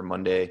already for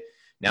Monday.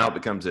 Now it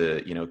becomes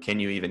can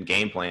you even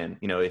game plan?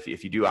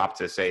 If you do opt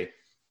to say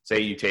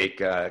you take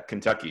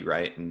Kentucky,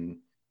 right? And,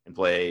 and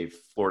play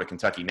Florida,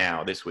 Kentucky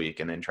now this week,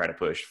 and then try to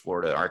push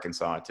Florida,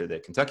 Arkansas to the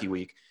Kentucky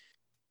week,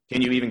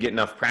 can you even get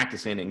enough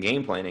practice in and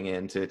game planning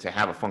in to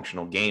have a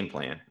functional game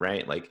plan,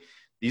 right? Like,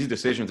 these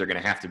decisions are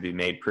going to have to be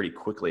made pretty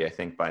quickly, I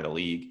think, by the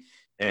league.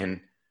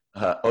 And,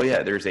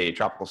 there's a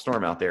tropical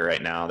storm out there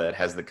right now that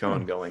has the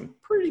cone going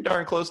pretty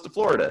darn close to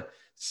Florida.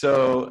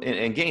 So,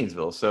 in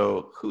Gainesville.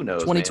 So, who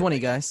knows? 2020,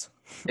 man. Guys.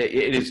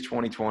 It is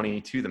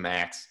 2020 to the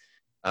max.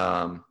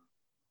 I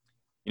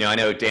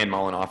know Dan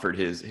Mullen offered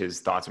his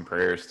thoughts and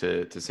prayers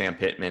to Sam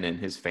Pittman and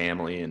his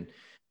family. And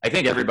I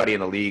think everybody in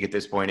the league at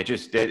this point,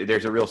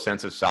 there's a real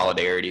sense of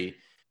solidarity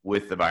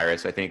with the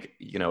virus. I think,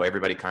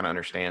 everybody kind of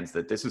understands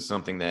that this is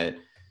something that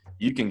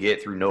you can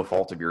get through no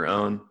fault of your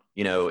own.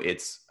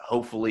 It's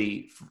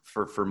hopefully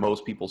for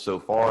most people so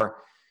far,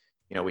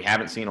 we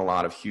haven't seen a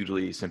lot of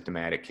hugely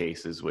symptomatic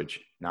cases, which,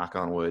 knock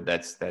on wood,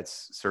 that's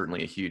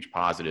certainly a huge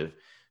positive.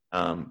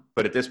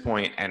 But at this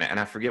point, and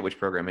I forget which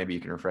program, maybe you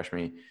can refresh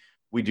me,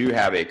 we do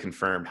have a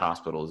confirmed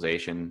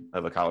hospitalization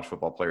of a college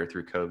football player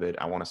through COVID.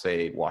 I want to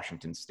say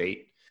Washington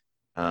State.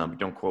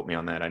 Don't quote me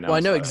on that. I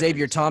know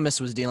Xavier Thomas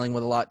was dealing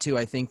with a lot too.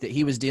 I think that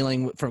he was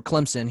dealing from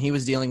Clemson. He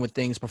was dealing with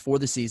things before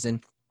the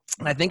season.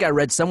 And I think I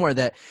read somewhere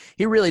that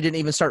he really didn't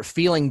even start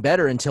feeling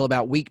better until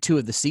about week 2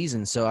 of the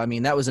season. So, I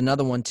mean, that was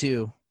another one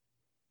too.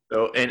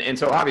 So, and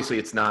so obviously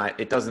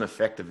it doesn't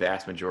affect the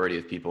vast majority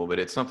of people, but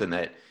it's something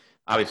that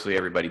obviously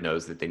everybody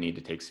knows that they need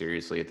to take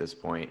seriously at this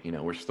point.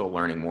 We're still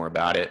learning more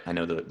about it. I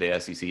know the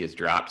SEC has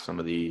dropped some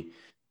of the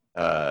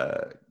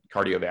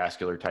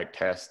cardiovascular type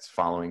tests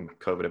following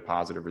COVID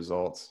positive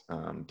results,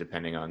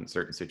 depending on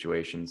certain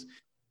situations.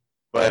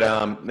 But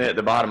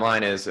the bottom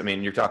line is, I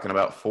mean, you're talking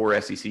about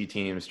 4 SEC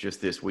teams just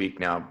this week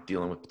now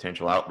dealing with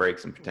potential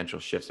outbreaks and potential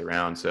shifts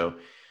around. So,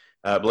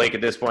 Blake,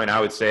 at this point,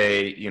 I would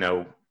say,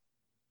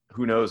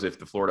 who knows if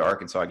the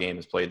Florida-Arkansas game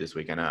is played this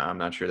weekend. I'm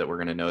not sure that we're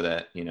going to know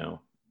that,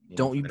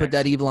 Don't you put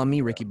that evil on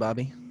me, Ricky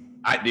Bobby.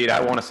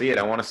 I want to see it.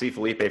 I want to see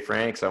Felipe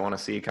Franks. I want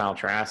to see Kyle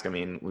Trask. I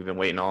mean, we've been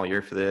waiting all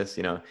year for this.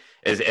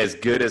 As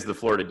good as the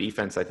Florida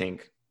defense, I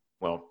think,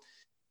 well,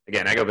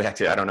 again, I go back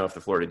to, I don't know if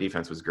the Florida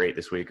defense was great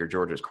this week or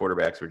Georgia's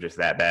quarterbacks were just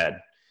that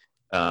bad.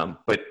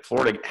 But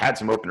Florida had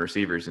some open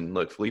receivers, and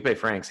look, Felipe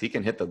Franks, he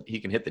can hit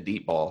the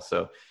deep ball.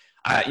 So,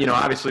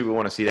 obviously we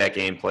want to see that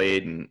game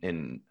played,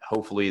 and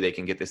hopefully they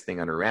can get this thing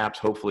under wraps.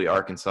 Hopefully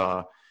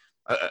Arkansas,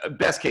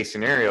 best case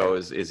scenario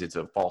is it's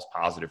a false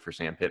positive for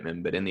Sam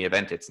Pittman, but in the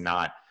event it's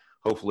not,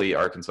 hopefully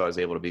Arkansas is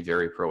able to be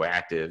very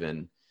proactive.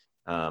 And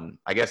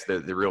I guess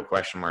the real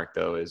question mark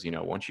though is,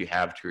 once you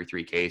have 2 or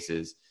 3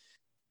 cases,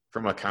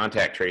 from a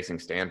contact tracing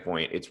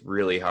standpoint, it's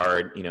really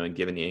hard, and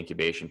given the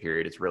incubation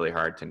period, it's really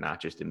hard to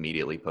not just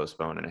immediately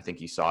postpone. And I think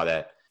you saw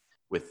that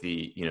with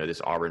the,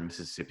 this Auburn,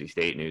 Mississippi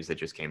State news that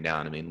just came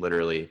down. I mean,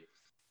 literally,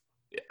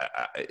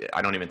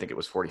 I don't even think it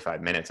was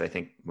 45 minutes. I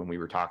think when we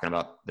were talking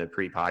about the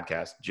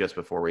pre-podcast just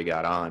before we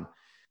got on.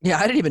 Yeah,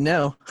 I didn't even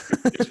know.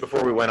 Just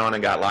before we went on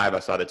and got live, I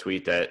saw the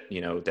tweet that,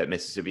 that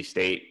Mississippi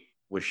State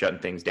was shutting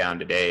things down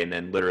today. And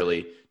then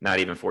literally not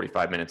even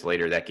 45 minutes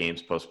later, that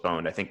game's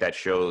postponed. I think that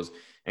shows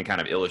and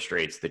kind of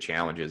illustrates the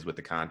challenges with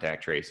the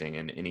contact tracing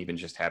and even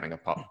just having a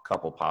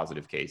couple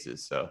positive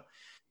cases. So,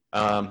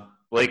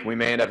 Blake, we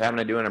may end up having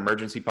to do an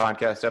emergency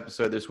podcast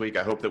episode this week.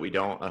 I hope that we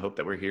don't. I hope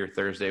that we're here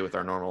Thursday with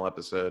our normal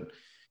episode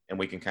and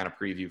we can kind of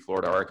preview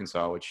Florida,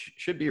 Arkansas, which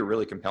should be a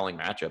really compelling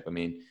matchup. I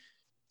mean,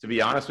 to be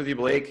honest with you,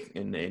 Blake,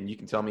 and you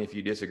can tell me if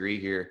you disagree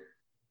here,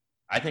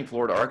 I think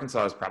Florida,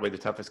 Arkansas is probably the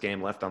toughest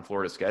game left on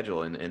Florida's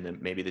schedule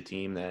and maybe the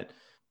team that,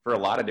 for a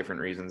lot of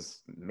different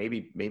reasons,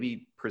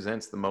 maybe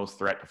presents the most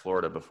threat to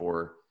Florida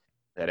before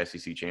that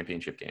SEC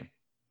championship game.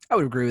 I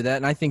would agree with that,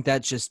 and I think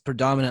that's just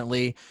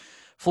predominantly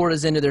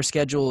Florida's end of their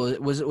schedule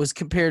was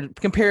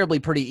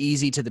comparably pretty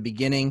easy to the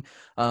beginning.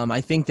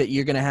 I think that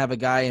you're going to have a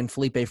guy in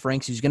Felipe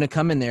Franks who's going to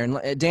come in there,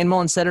 and Dan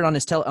Mullen said it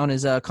on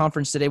his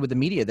conference today with the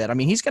media that, I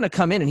mean, he's going to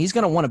come in and he's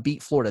going to want to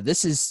beat Florida.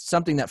 This is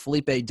something that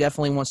Felipe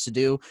definitely wants to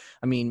do.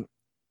 I mean,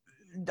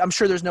 I'm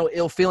sure there's no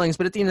ill feelings,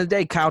 but at the end of the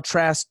day, Kyle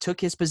Trask took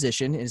his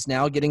position, is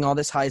now getting all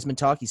this Heisman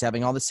talk. He's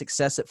having all this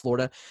success at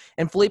Florida.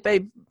 And Felipe,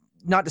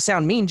 not to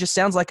sound mean, just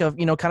sounds like a,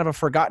 kind of a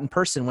forgotten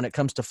person when it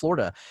comes to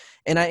Florida.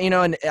 And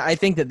I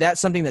think that that's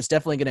something that's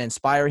definitely going to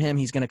inspire him.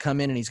 He's going to come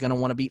in and he's going to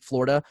want to beat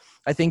Florida.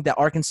 I think that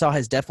Arkansas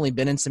has definitely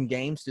been in some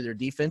games through their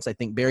defense. I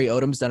think Barry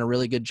Odom's done a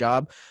really good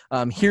job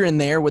here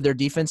and there with their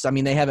defense. I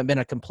mean, they haven't been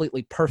a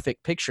completely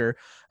perfect picture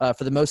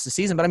for the most of the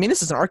season, but I mean,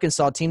 this is an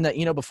Arkansas team that,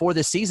 before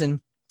this season,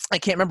 I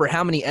can't remember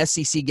how many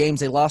SEC games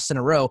they lost in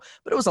a row,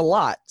 but it was a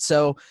lot.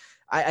 So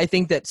I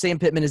think that Sam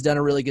Pittman has done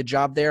a really good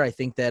job there. I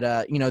think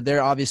that,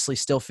 they're obviously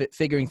still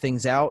figuring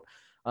things out.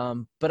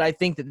 But I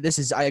think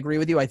that I agree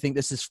with you. I think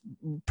this is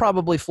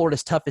probably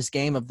Florida's toughest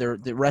game of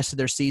the rest of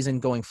their season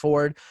going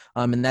forward.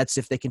 And that's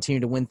if they continue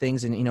to win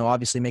things and,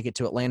 obviously make it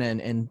to Atlanta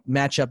and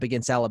match up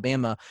against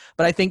Alabama.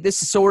 But I think this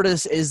sort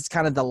of is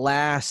kind of the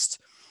last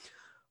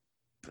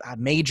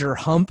major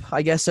hump,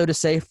 I guess, so to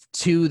say,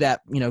 to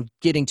that,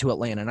 getting to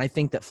Atlanta. And I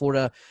think that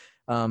Florida,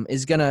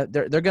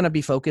 they're gonna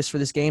be focused for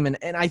this game, and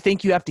I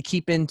think you have to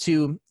keep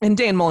into. And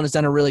Dan Mullen has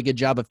done a really good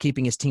job of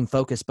keeping his team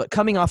focused. But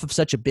coming off of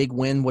such a big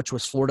win, which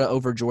was Florida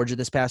over Georgia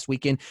this past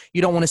weekend,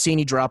 you don't want to see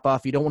any drop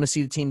off. You don't want to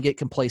see the team get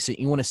complacent.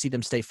 You want to see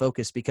them stay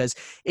focused because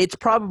it's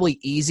probably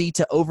easy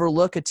to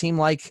overlook a team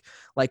like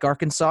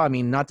Arkansas. I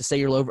mean, not to say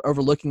you're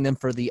overlooking them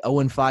for the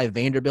 0-5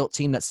 Vanderbilt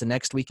team that's the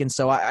next weekend.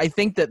 So I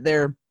think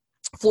that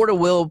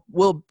Florida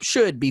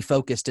should be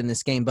focused in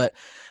this game, but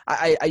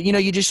I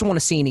you just don't want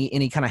to see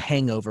any kind of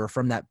hangover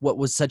from that, what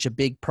was such a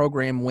big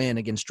program win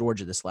against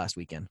Georgia this last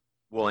weekend.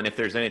 Well, and if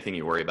there's anything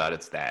you worry about,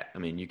 it's that. I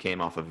mean, you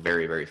came off a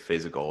very, very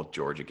physical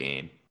Georgia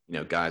game.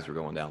 Guys were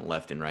going down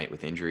left and right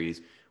with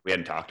injuries. We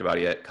hadn't talked about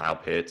it yet. Kyle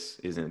Pitts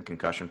is in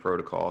concussion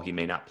protocol. He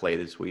may not play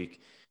this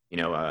week.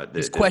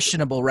 He's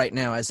questionable right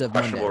now as of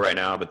questionable Monday. right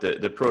now, but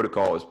the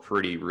protocol is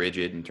pretty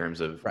rigid in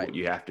terms of what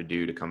you have to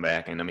do to come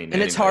back. And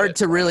it's hard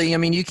to really. I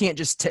mean, you can't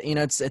just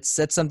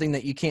that's something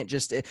that you can't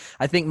just.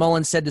 I think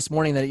Mullen said this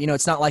morning that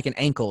it's not like an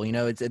ankle.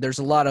 There's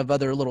a lot of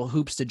other little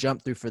hoops to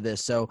jump through for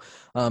this. So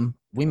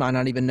we might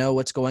not even know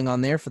what's going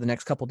on there for the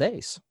next couple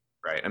days.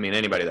 Right. I mean,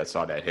 anybody that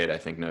saw that hit, I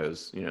think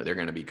knows. They're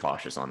going to be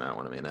cautious on that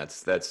one. I mean,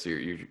 that's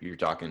you're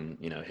talking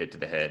hit to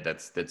the head.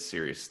 That's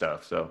serious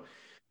stuff. So.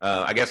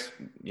 I guess,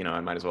 I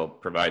might as well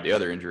provide the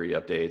other injury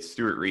updates.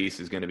 Stuart Reese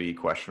is going to be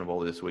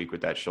questionable this week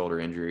with that shoulder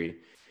injury.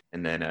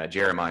 And then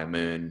Jeremiah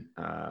Moon.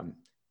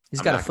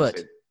 He's got a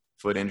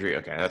foot injury.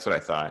 Okay, that's what I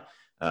thought.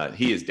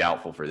 He is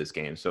doubtful for this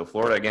game. So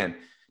Florida, again,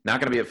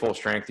 not going to be at full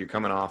strength. You're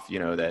coming off,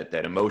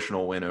 that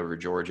emotional win over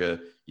Georgia.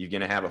 You're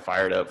going to have a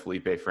fired up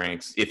Felipe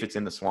Franks. If it's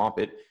in the swamp,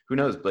 who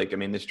knows, Blake? I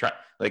mean,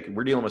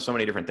 we're dealing with so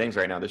many different things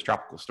right now. This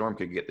tropical storm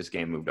could get this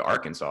game moved to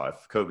Arkansas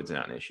if COVID's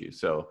not an issue.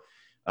 So,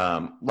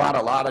 a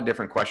lot of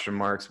different question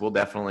marks. We'll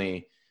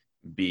definitely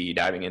be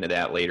diving into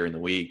that later in the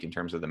week in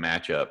terms of the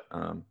matchup.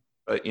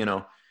 But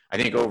I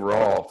think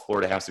overall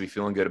Florida has to be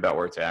feeling good about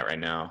where it's at right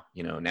now.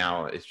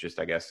 Now it's just,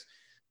 I guess,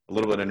 a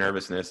little bit of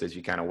nervousness as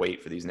you kind of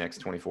wait for these next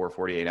 24,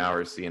 48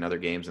 hours, seeing other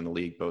games in the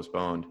league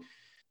postponed.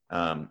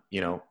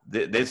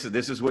 This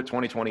is what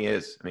 2020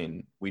 is. I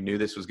mean, we knew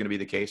this was going to be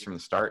the case from the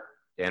start.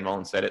 Dan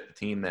Mullen said it, the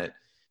team that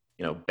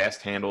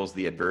best handles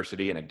the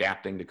adversity and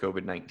adapting to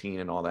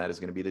COVID-19 and all that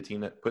is going to be the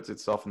team that puts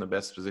itself in the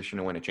best position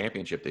to win a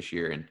championship this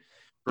year. And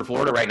for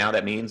Florida right now,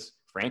 that means,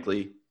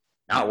 frankly,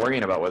 not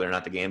worrying about whether or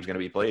not the game's going to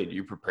be played.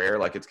 You prepare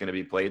like it's going to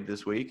be played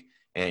this week,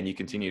 and you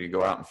continue to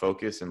go out and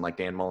focus. And like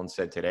Dan Mullen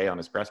said today on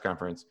his press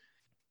conference,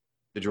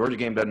 the Georgia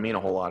game doesn't mean a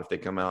whole lot if they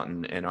come out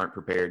and aren't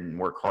prepared and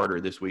work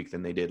harder this week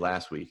than they did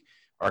last week.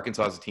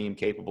 Arkansas is a team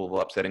capable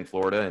of upsetting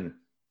Florida. And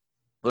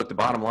look, the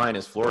bottom line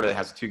is Florida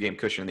has a 2-game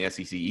cushion in the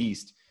SEC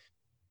East.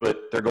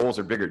 But their goals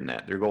are bigger than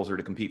that. Their goals are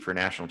to compete for a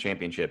national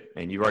championship.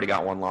 And you've already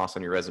got one loss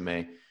on your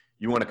resume.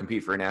 You want to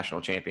compete for a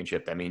national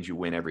championship. That means you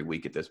win every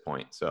week at this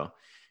point. So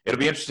it'll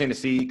be interesting to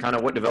see kind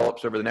of what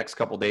develops over the next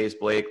couple of days,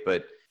 Blake.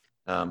 But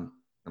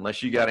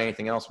unless you got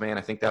anything else, man,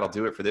 I think that'll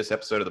do it for this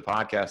episode of the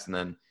podcast. And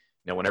then,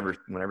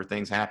 whenever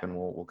things happen,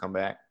 we'll come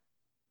back.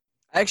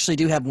 I actually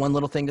do have one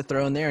little thing to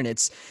throw in there, and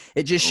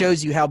it just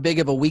shows you how big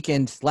of a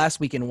weekend last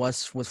weekend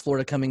was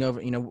Florida coming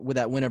over, with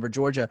that win over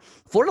Georgia.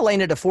 Florida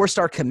landed a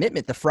 4-star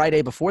commitment the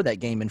Friday before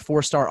that game, and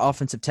 4-star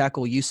offensive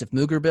tackle Yusuf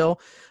Mugerbil.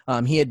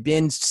 He had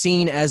been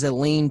seen as a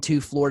lean to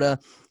Florida,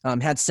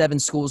 had 7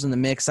 schools in the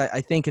mix. I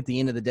think at the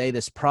end of the day,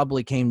 this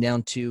probably came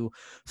down to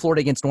Florida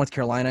against North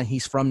Carolina.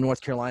 He's from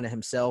North Carolina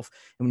himself,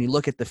 and when you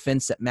look at the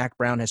fence that Mack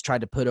Brown has tried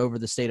to put over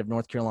the state of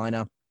North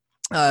Carolina,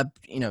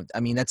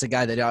 that's a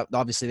guy that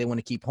obviously they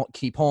want to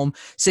keep home.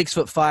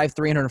 6'5",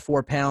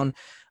 304 pound.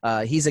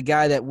 He's a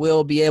guy that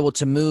will be able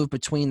to move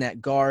between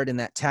that guard and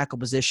that tackle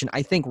position.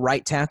 I think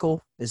right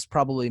tackle is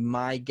probably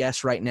my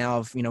guess right now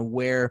of,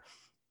 where,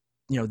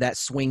 that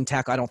swing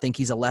tackle. I don't think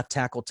he's a left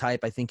tackle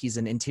type. I think he's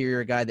an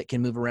interior guy that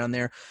can move around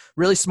there.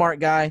 Really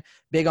smart guy,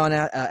 big on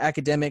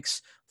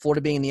academics.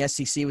 Florida being in the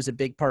SEC was a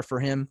big part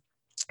for him.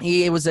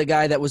 He was a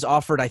guy that was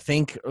offered, I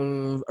think,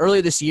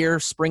 earlier this year,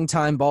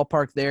 springtime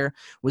ballpark there,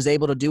 was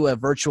able to do a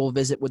virtual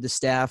visit with the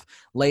staff.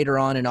 Later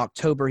on in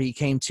October, he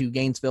came to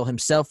Gainesville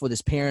himself with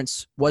his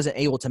parents, wasn't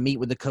able to meet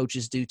with the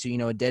coaches due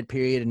to, a dead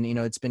period. And,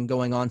 it's been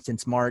going on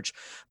since March,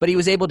 but he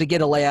was able to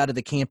get a layout of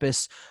the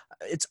campus.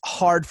 It's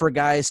hard for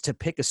guys to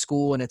pick a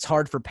school, and it's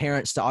hard for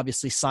parents to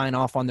obviously sign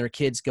off on their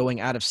kids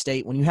going out of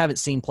state when you haven't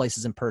seen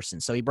places in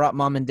person. So he brought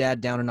mom and dad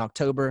down in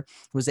October,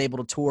 was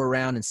able to tour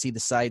around and see the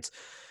sites.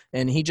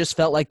 And he just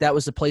felt like that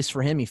was the place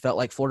for him. He felt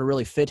like Florida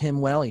really fit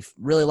him well. He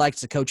really likes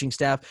the coaching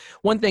staff.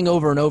 One thing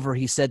over and over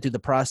he said through the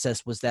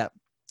process was that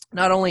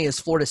not only is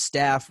Florida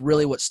staff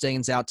really what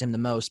stands out to him the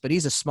most, but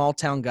he's a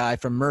small-town guy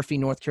from Murphy,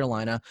 North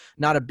Carolina,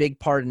 not a big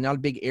part and not a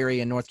big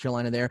area in North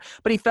Carolina there.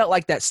 But he felt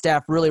like that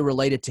staff really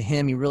related to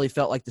him. He really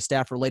felt like the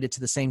staff related to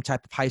the same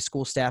type of high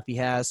school staff he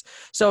has.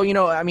 So,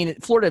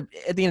 Florida,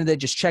 at the end of the day,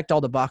 just checked all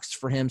the boxes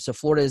for him. So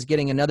Florida is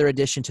getting another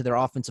addition to their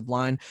offensive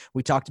line.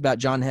 We talked about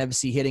John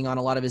Hevesy hitting on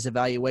a lot of his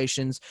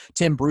evaluations.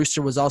 Tim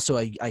Brewster was also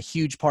a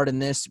huge part in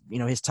this.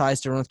 His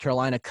ties to North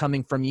Carolina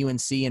coming from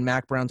UNC and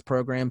Mack Brown's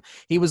program.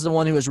 He was the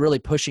one who was really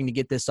pushing to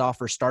get this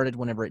offer started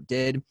whenever it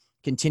did.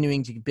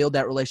 continuing to build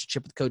that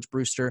relationship with Coach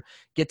Brewster,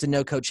 get to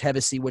know Coach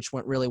Hevesy, which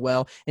went really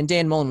well. And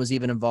Dan Mullen was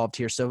even involved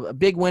here. So a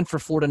big win for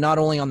Florida, not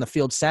only on the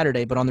field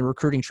Saturday, but on the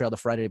recruiting trail the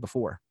Friday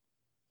before.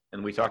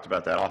 And we talked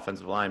about that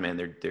offensive line, man.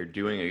 They're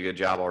doing a good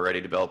job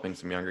already developing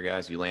some younger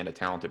guys. You land a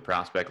talented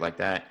prospect like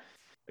that.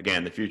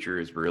 Again, the future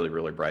is really,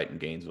 really bright in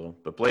Gainesville.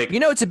 But Blake,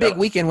 it's a big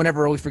weekend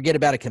whenever we forget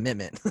about a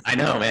commitment. I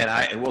know,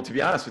 man. Well, to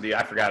be honest with you,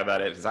 I forgot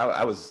about it because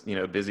I was,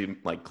 busy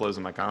like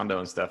closing my condo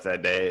and stuff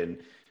that day,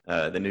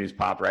 and the news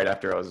popped right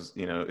after I was,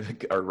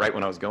 or right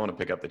when I was going to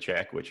pick up the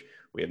check, which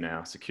we have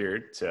now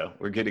secured. So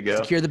we're good to go.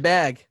 Secure the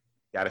bag.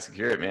 Got to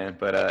secure it, man.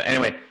 But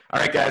anyway, all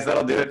right, guys,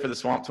 that'll do it for the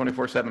Swamp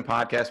 24/7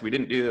 podcast. We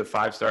didn't do the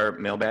 5-star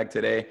mailbag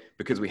today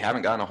because we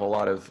haven't gotten a whole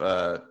lot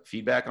of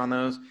feedback on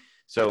those.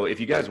 So if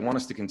you guys want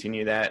us to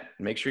continue that,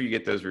 make sure you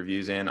get those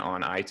reviews in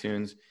on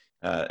iTunes.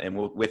 And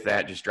with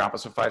that, just drop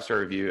us a 5-star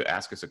review.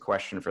 Ask us a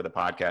question for the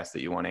podcast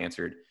that you want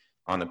answered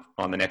on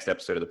the next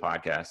episode of the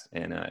podcast.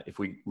 And if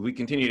we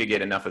continue to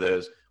get enough of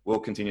those, we'll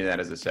continue that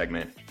as a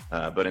segment.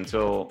 But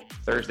until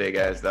Thursday,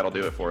 guys, that'll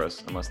do it for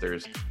us, unless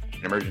there's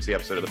an emergency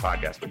episode of the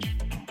podcast, which,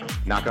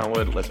 knock on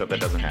wood, let's hope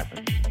that doesn't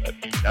happen. But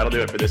that'll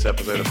do it for this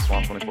episode of the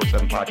Swamp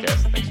 24/7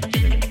 podcast. Thanks for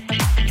tuning in.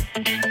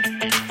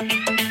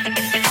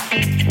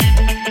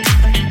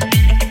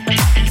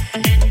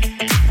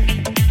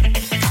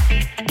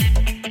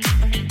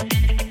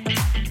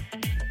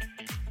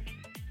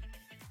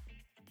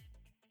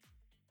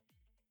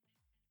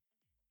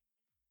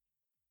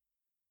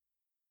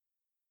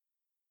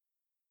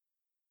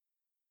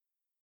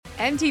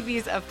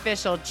 MTV's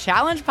official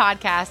Challenge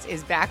podcast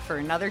is back for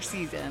another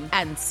season.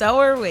 And so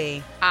are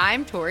we.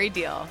 I'm Tori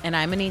Deal. And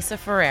I'm Anissa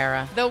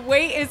Ferreira. The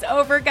wait is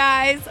over,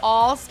 guys.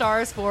 All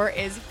Stars 4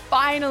 is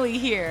finally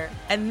here.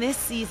 And this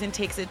season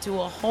takes it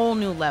to a whole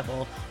new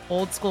level.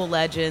 Old school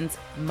legends,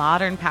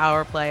 modern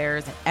power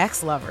players, and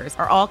ex-lovers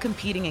are all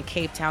competing in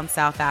Cape Town,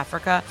 South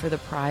Africa for the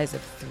prize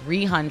of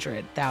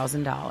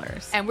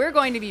 $300,000. And we're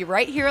going to be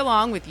right here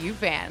along with you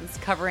fans,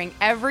 covering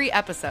every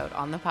episode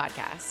on the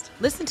podcast.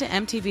 Listen to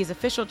MTV's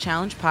official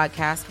Challenge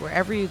podcast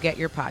wherever you get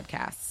your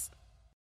podcasts.